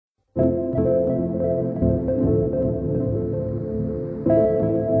I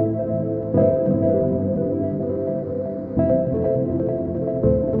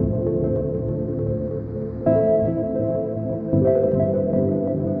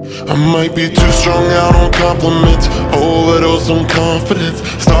might be too strung out on compliments, overdose on confidence.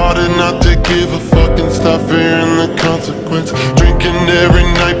 Started not to give a fuck and stop fearing the consequence. Drinking every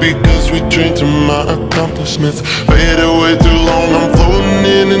night because we drink to my accomplishments. Fade away too long, I'm floating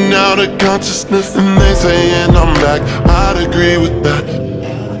in and out of consciousness. And they saying I'm back, I'd agree with that.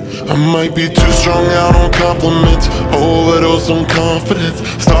 I might be too strung out on compliments, overdose on confidence.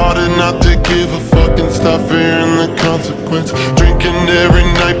 Started not to give a fuck and stop fearing the consequence. Drinking every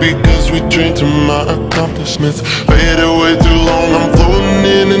night because we drink to my accomplishments. Fade away too long, I'm floating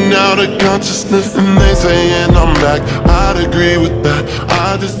in and out of consciousness. And they saying I'm back, I'd agree with that.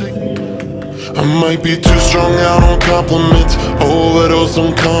 I just think I might be too strung out on compliments, overdose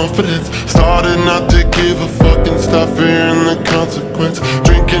on confidence. Started not to give a fuck and stop fearing the consequence.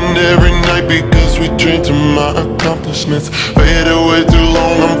 Drinking every night because we drink to my accomplishments. Fade away too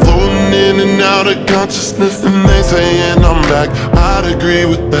long, I'm floating in and out of consciousness. And they saying I'm back, I'd agree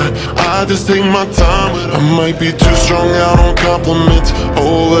with that. I just take my time, but I might be too strung out on compliments,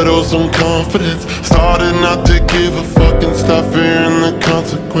 overdose on confidence. Started not to give a fuck and stop fearing the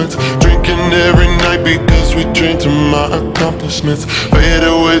consequence. Drinking every night because we drink to my accomplishments. Fade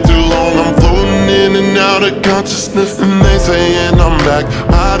away too long, I'm floating in and out of consciousness. And they saying I'm back,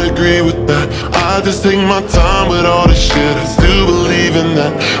 I'd agree with that. I just take my time with all this shit, I still believe in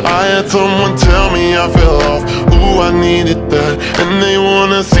that. I had someone tell me I fell off, ooh, I needed that. And they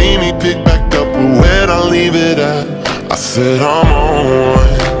wanna see me pick back up, but where'd I leave it at? I said I'm on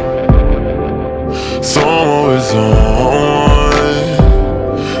one, so I'm always on one.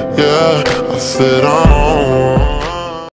 Yeah, I said I'm on one.